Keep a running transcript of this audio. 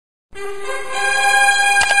Have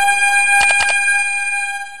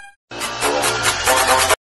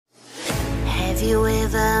you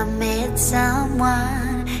ever met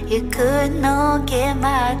someone you could not get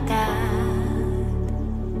mad at?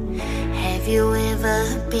 Have you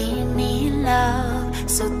ever been in love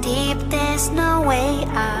so deep there's no way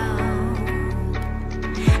out?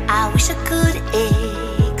 I wish I could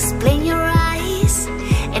explain your eyes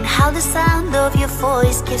and how the sound of your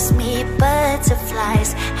voice gives me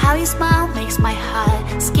butterflies. How your smile makes my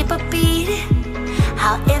heart skip a beat.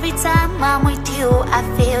 How every time I'm with you I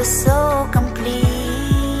feel so complete.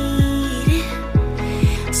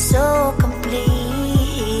 So complete.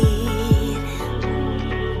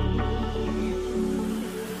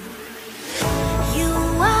 You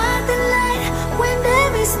are the light when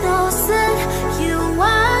there is no sun. You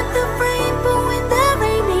are the rainbow when the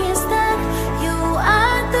rain is done. You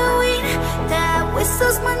are the wind that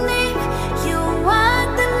whistles my name. You are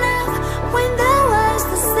the love when the world's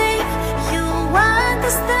the same. You are the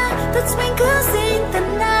star that twinkles in the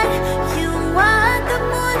night. You are the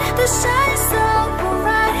moon that shines so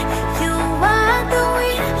bright. You are the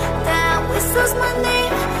wind that whistles my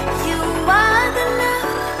name. You are the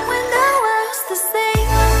love when the world's the same.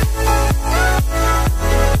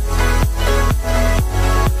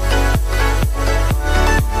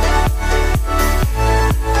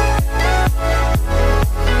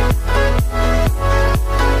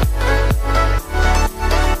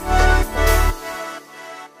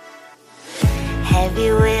 Have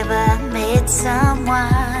you ever met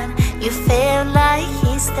someone you feel like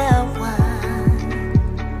he's the one?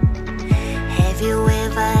 Have you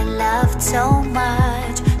ever loved so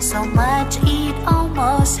much it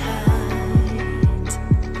almost hurt?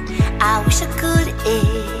 I wish I could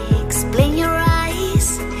explain your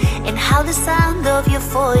eyes and how the sound of your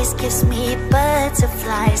voice gives me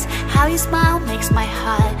butterflies. How your smile makes my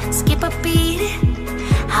heart skip a beat.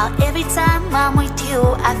 How every time I'm with you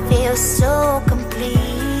I feel so complete.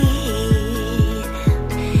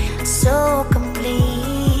 So complete.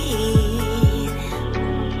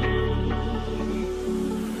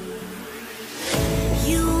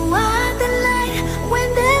 You are the light when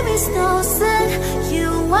there is no sun. You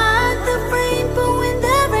are the rainbow when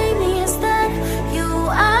the rain is done. You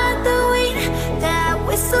are the wind that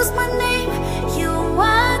whistles my name. You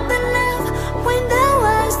are the love when the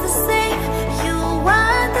world's the same. You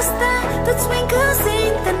are the star that twinkles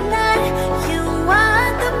in the night. You are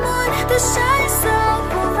the moon that shines